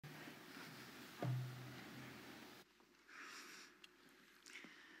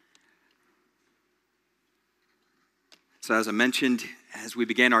So as I mentioned, as we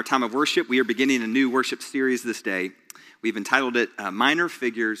began our time of worship, we are beginning a new worship series this day. We've entitled it Minor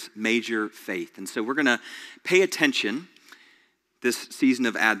Figures, Major Faith. And so we're going to pay attention this season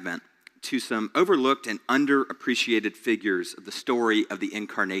of Advent to some overlooked and underappreciated figures of the story of the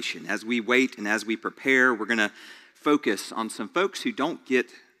incarnation. As we wait and as we prepare, we're going to focus on some folks who don't get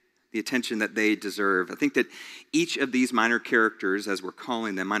the attention that they deserve. I think that each of these minor characters, as we're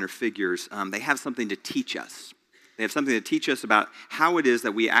calling them, minor figures, they have something to teach us. They have something to teach us about how it is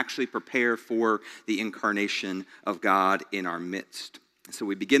that we actually prepare for the incarnation of God in our midst. So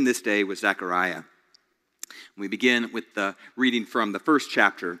we begin this day with Zechariah. We begin with the reading from the first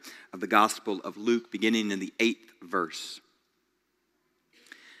chapter of the Gospel of Luke, beginning in the 8th verse.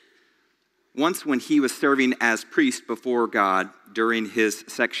 Once when he was serving as priest before God during his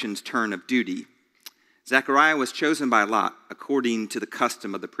section's turn of duty, Zechariah was chosen by Lot, according to the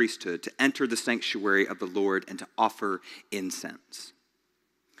custom of the priesthood, to enter the sanctuary of the Lord and to offer incense.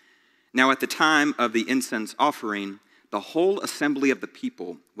 Now at the time of the incense offering, the whole assembly of the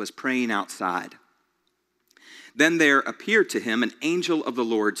people was praying outside. Then there appeared to him an angel of the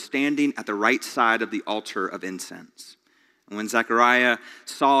Lord standing at the right side of the altar of incense. And when Zechariah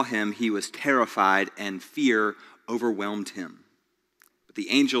saw him, he was terrified, and fear overwhelmed him. But the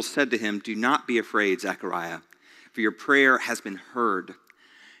angel said to him, "Do not be afraid, Zechariah, for your prayer has been heard.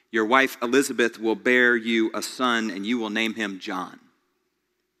 Your wife Elizabeth will bear you a son, and you will name him John.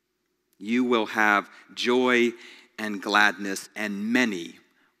 You will have joy and gladness, and many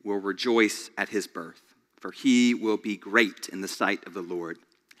will rejoice at his birth, for he will be great in the sight of the Lord.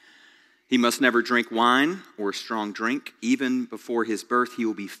 He must never drink wine or strong drink. Even before his birth, he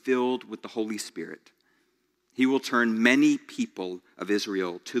will be filled with the Holy Spirit. He will turn many people of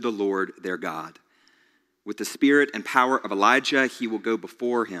Israel to the Lord their God. With the spirit and power of Elijah, he will go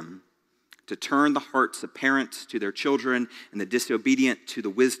before him to turn the hearts of parents to their children and the disobedient to the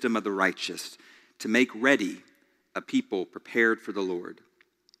wisdom of the righteous, to make ready a people prepared for the Lord."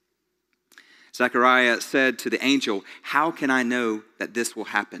 Zechariah said to the angel, "How can I know that this will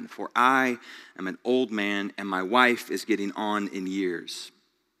happen? For I am an old man and my wife is getting on in years."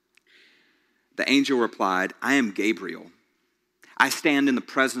 The angel replied, "I am Gabriel. I stand in the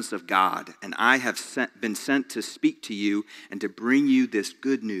presence of God, and I have been sent to speak to you and to bring you this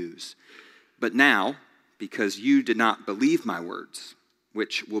good news. But now, because you did not believe my words,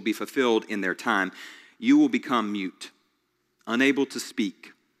 which will be fulfilled in their time, you will become mute, unable to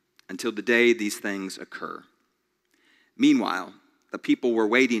speak, until the day these things occur." Meanwhile, the people were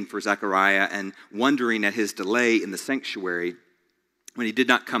waiting for Zechariah and wondering at his delay in the sanctuary. When he did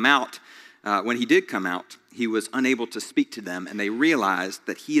come out, he was unable to speak to them, and they realized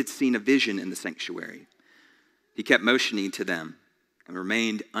that he had seen a vision in the sanctuary. He kept motioning to them and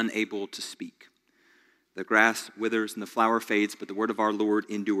remained unable to speak. The grass withers and the flower fades, but the word of our Lord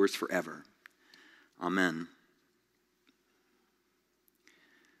endures forever. Amen.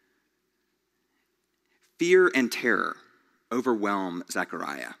 Fear and terror overwhelm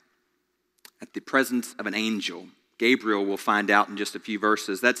Zechariah at the presence of an angel. Gabriel, will find out in just a few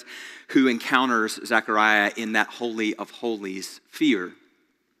verses. That's who encounters Zechariah in that Holy of Holies. Fear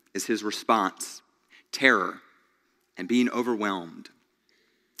is his response, terror, and being overwhelmed.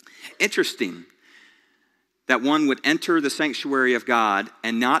 Interesting that one would enter the sanctuary of God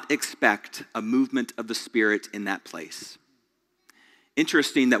and not expect a movement of the Spirit in that place.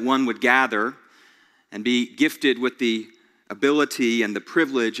 Interesting that one would gather and be gifted with the ability and the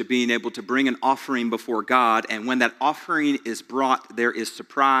privilege of being able to bring an offering before God. And when that offering is brought, there is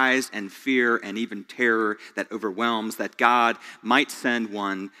surprise and fear and even terror that overwhelms, that God might send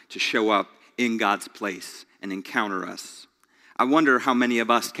one to show up in God's place and encounter us. I wonder how many of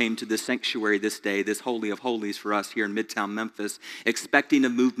us came to this sanctuary this day, this Holy of Holies for us here in Midtown Memphis, expecting a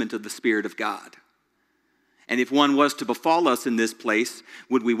movement of the Spirit of God. And if one was to befall us in this place,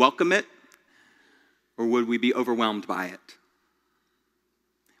 would we welcome it? Or would we be overwhelmed by it?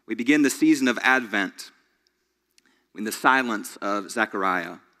 We begin the season of Advent in the silence of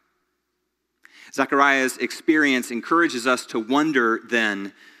Zechariah. Zechariah's experience encourages us to wonder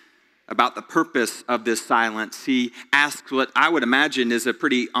then about the purpose of this silence. He asks what I would imagine is a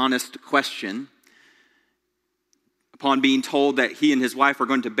pretty honest question. Upon being told that he and his wife are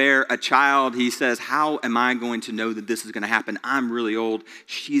going to bear a child, he says, "How am I going to know that this is going to happen? I'm really old.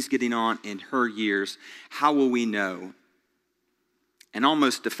 She's getting on in her years. How will we know?" And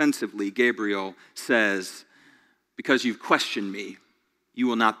almost defensively, Gabriel says, "Because you've questioned me, you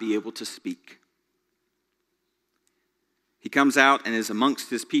will not be able to speak." He comes out and is amongst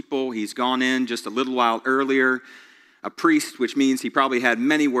his people. He's gone in just a little while earlier A priest, which means he probably had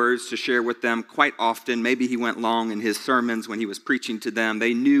many words to share with them quite often. Maybe he went long in his sermons when he was preaching to them.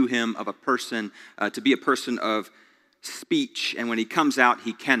 They knew him of a person, to be a person of speech, and when he comes out,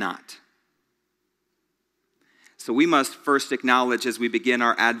 he cannot. So we must first acknowledge as we begin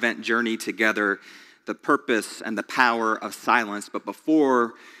our Advent journey together the purpose and the power of silence. But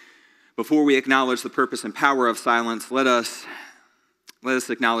before we acknowledge the purpose and power of silence, let us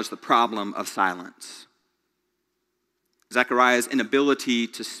acknowledge the problem of silence. Zechariah's inability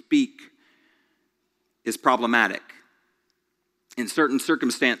to speak is problematic. In certain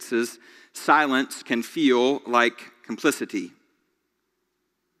circumstances, silence can feel like complicity.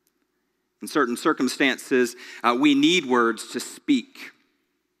 In certain circumstances, we need words to speak.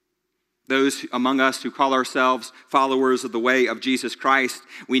 Those among us who call ourselves followers of the way of Jesus Christ,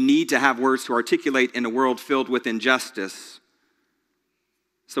 we need to have words to articulate in a world filled with injustice.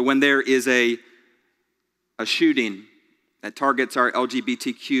 So when there is a shooting that targets our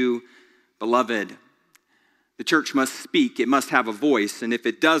LGBTQ beloved, the church must speak. It must have a voice, and if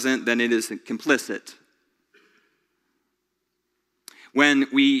it doesn't, then it is complicit. When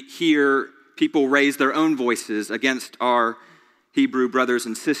we hear people raise their own voices against our Hebrew brothers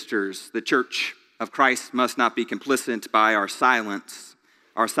and sisters, the church of Christ must not be complicit by our silence.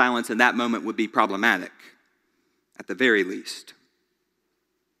 Our silence in that moment would be problematic, at the very least.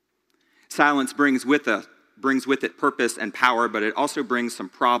 Silence brings with it purpose and power, but it also brings some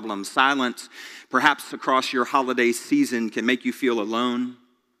problems. Silence, perhaps across your holiday season, can make you feel alone.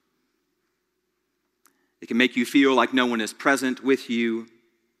 It can make you feel like no one is present with you.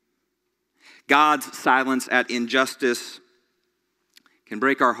 God's silence at injustice can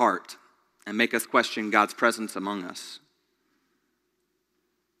break our heart and make us question God's presence among us.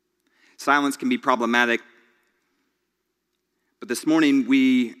 Silence can be problematic, but this morning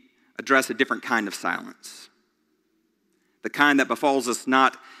we address a different kind of silence. The kind that befalls us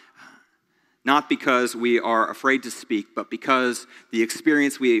not because we are afraid to speak, but because the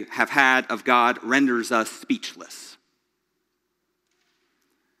experience we have had of God renders us speechless.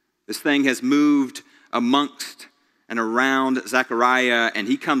 This thing has moved amongst and around Zechariah, and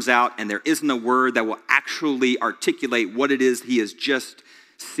he comes out, and there isn't a word that will actually articulate what it is he has just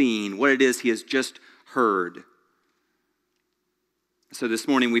seen, what it is he has just heard. So this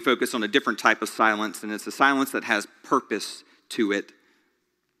morning we focus on a different type of silence, and it's a silence that has purpose to it.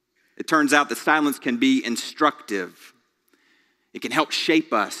 It turns out that silence can be instructive. It can help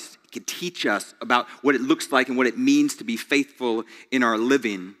shape us. It can teach us about what it looks like and what it means to be faithful in our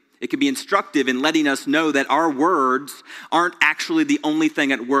living. It can be instructive in letting us know that our words aren't actually the only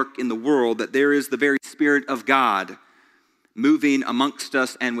thing at work in the world, that there is the very Spirit of God moving amongst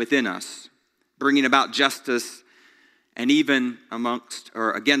us and within us, bringing about justice and even amongst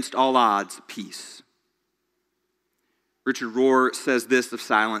or against all odds, peace. Richard Rohr says this of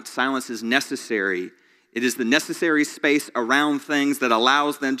silence: silence is necessary. It is the necessary space around things that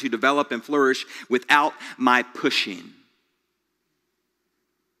allows them to develop and flourish without my pushing.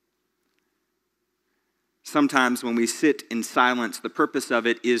 Sometimes when we sit in silence, the purpose of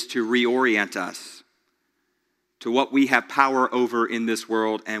it is to reorient us to what we have power over in this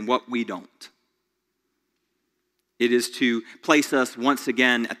world and what we don't. It is to place us once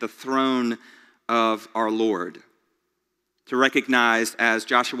again at the throne of our Lord. To recognize, as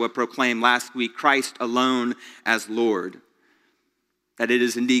Joshua proclaimed last week, Christ alone as Lord. That it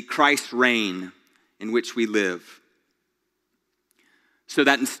is indeed Christ's reign in which we live. So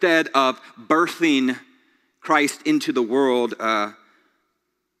that instead of birthing Christ into the world,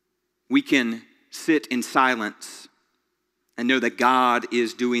 we can sit in silence and know that God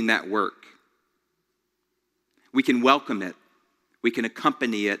is doing that work. We can welcome it. We can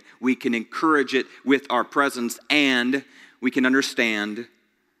accompany it. We can encourage it with our presence, and we can understand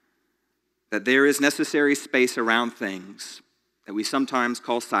that there is necessary space around things that we sometimes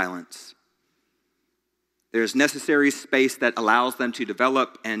call silence. There's necessary space that allows them to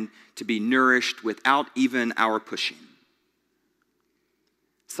develop and to be nourished without even our pushing.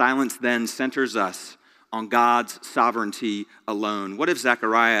 Silence then centers us on God's sovereignty alone. What if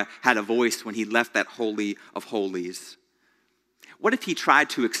Zechariah had a voice when he left that Holy of Holies? What if he tried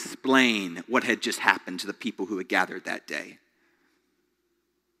to explain what had just happened to the people who had gathered that day?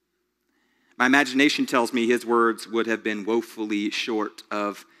 My imagination tells me his words would have been woefully short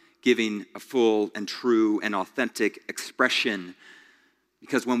of giving a full and true and authentic expression,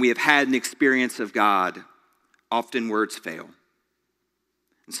 because when we have had an experience of God, often words fail.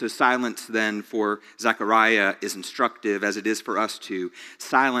 And so silence then for Zechariah is instructive, as it is for us too.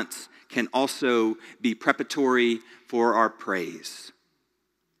 Silence can also be preparatory for our praise.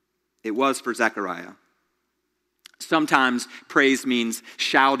 It was for Zechariah. Sometimes praise means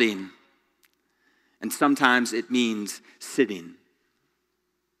shouting, and sometimes it means sitting.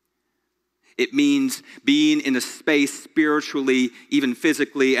 It means being in a space spiritually, even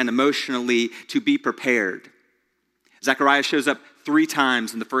physically and emotionally, to be prepared. Zechariah shows up 3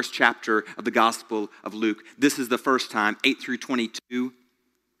 times in the first chapter of the Gospel of Luke. This is the first time, 8 through 22,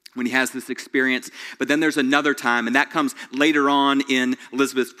 when he has this experience. But then there's another time, and that comes later on in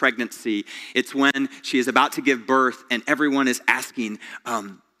Elizabeth's pregnancy. It's when she is about to give birth, and everyone is asking,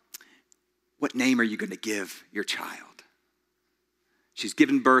 what name are you going to give your child? She's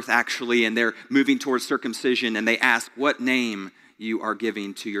given birth, actually, and they're moving towards circumcision, and they ask what name you are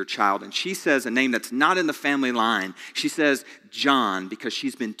giving to your child. And she says a name that's not in the family line. She says John, because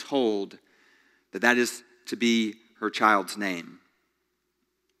she's been told that that is to be her child's name.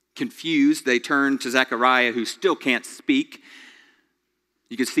 Confused, they turn to Zechariah, who still can't speak.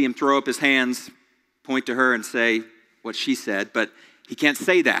 You can see him throw up his hands, point to her, and say what she said, but he can't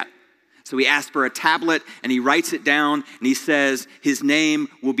say that. So he asks for a tablet, and he writes it down, and he says his name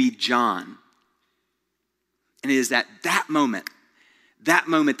will be John. And it is at that moment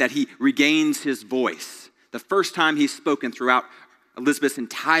that he regains his voice. The first time he's spoken throughout Elizabeth's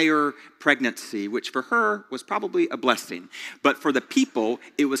entire pregnancy, which for her was probably a blessing. But for the people,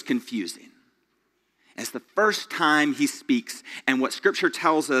 it was confusing. It's the first time he speaks, and what Scripture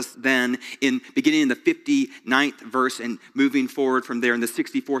tells us then, beginning in the 59th verse and moving forward from there in the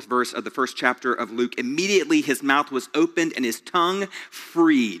 64th verse of the first chapter of Luke, immediately his mouth was opened and his tongue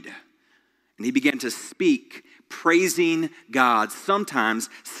freed. And he began to speak, praising God. Sometimes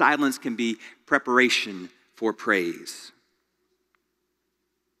silence can be preparation for praise.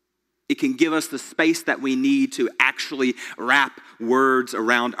 It can give us the space that we need to actually wrap words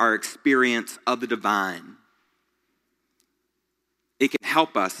around our experience of the divine. It can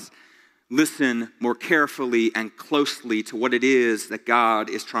help us listen more carefully and closely to what it is that God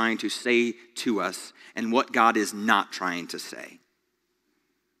is trying to say to us and what God is not trying to say.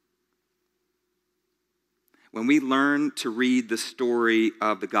 When we learn to read the story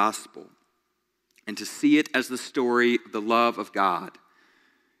of the gospel and to see it as the story of the love of God,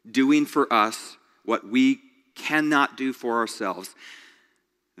 doing for us what we cannot do for ourselves,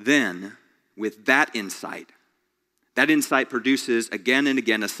 then with that insight produces again and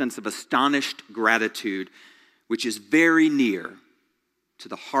again a sense of astonished gratitude, which is very near to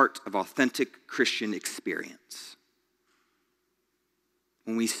the heart of authentic Christian experience.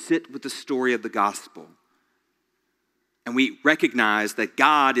 When we sit with the story of the gospel and we recognize that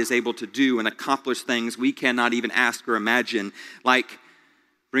God is able to do and accomplish things we cannot even ask or imagine, like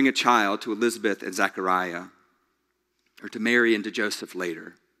bring a child to Elizabeth and Zechariah, or to Mary and to Joseph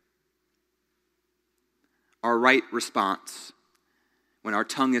later. Our right response when our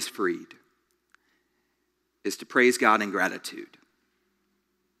tongue is freed is to praise God in gratitude.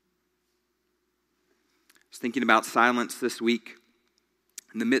 I was thinking about silence this week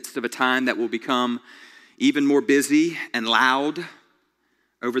in the midst of a time that will become even more busy and loud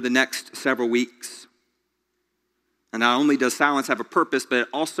over the next several weeks. And not only does silence have a purpose, but it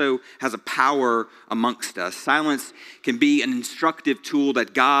also has a power amongst us. Silence can be an instructive tool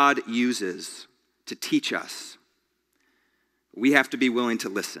that God uses to teach us. We have to be willing to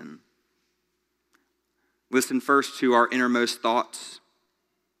listen. Listen first to our innermost thoughts.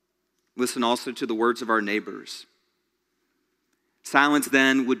 Listen also to the words of our neighbors. Silence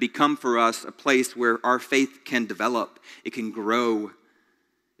then would become for us a place where our faith can develop, it can grow,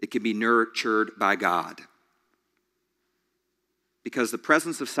 it can be nurtured by God. Because the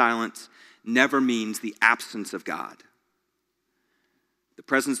presence of silence never means the absence of God. The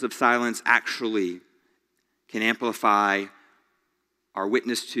presence of silence actually can amplify our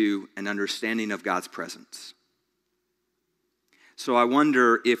witness to and understanding of God's presence. So I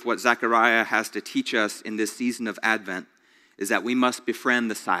wonder if what Zechariah has to teach us in this season of Advent is that we must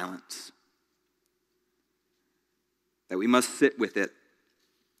befriend the silence. That we must sit with it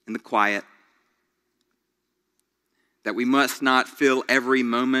in the quiet. That we must not fill every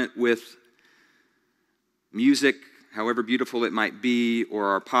moment with music, however beautiful it might be, or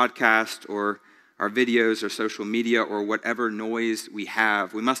our podcast, or our videos, or social media, or whatever noise we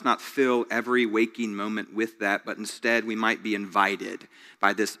have. We must not fill every waking moment with that, but instead we might be invited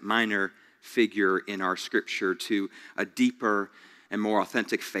by this minor figure in our scripture to a deeper and more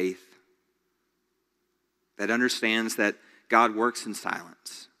authentic faith that understands that God works in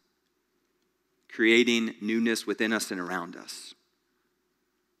silence, creating newness within us and around us.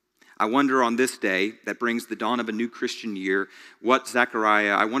 I wonder on this day that brings the dawn of a new Christian year, what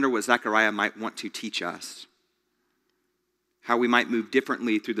Zechariah might want to teach us. How we might move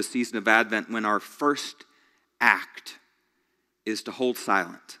differently through the season of Advent when our first act is to hold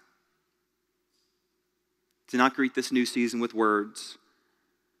silent, to not greet this new season with words,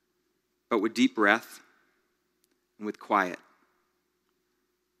 but with deep breath and with quiet.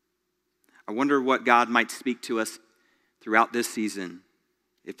 I wonder what God might speak to us throughout this season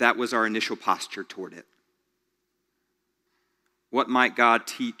if that was our initial posture toward it. What might God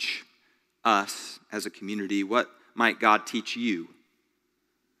teach us as a community? What might God teach you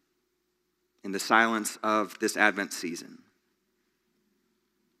in the silence of this Advent season?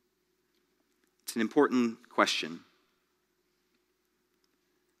 It's an important question.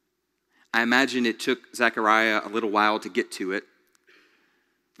 I imagine it took Zechariah a little while to get to it.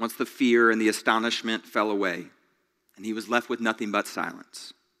 Once the fear and the astonishment fell away, and he was left with nothing but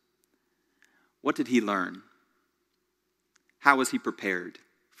silence. What did he learn? How was he prepared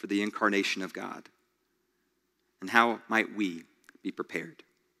for the incarnation of God? And how might we be prepared?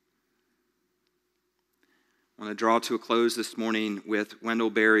 I want to draw to a close this morning with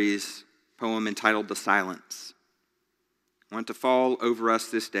Wendell Berry's poem entitled The Silence. I want it to fall over us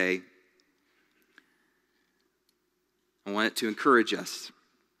this day. I want it to encourage us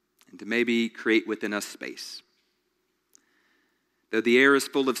and to maybe create within us space. Though the air is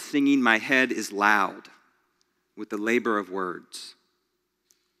full of singing, my head is loud with the labor of words.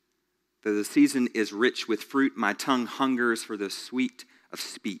 Though the season is rich with fruit, my tongue hungers for the sweet of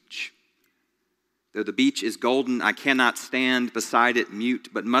speech. Though the beach is golden, I cannot stand beside it mute,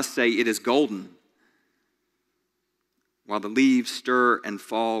 but must say it is golden. While the leaves stir and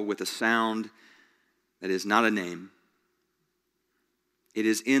fall with a sound that is not a name, it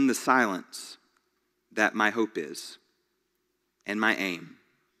is in the silence that my hope is and my aim.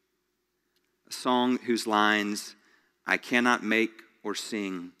 A song whose lines I cannot make or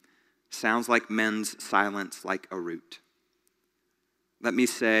sing sounds like men's silence like a root. Let me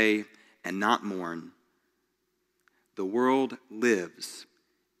say, and not mourn, the world lives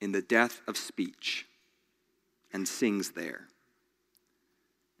in the death of speech and sings there.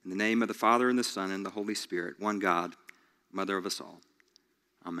 In the name of the Father and the Son and the Holy Spirit, one God, Mother of us all.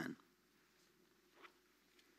 Amen.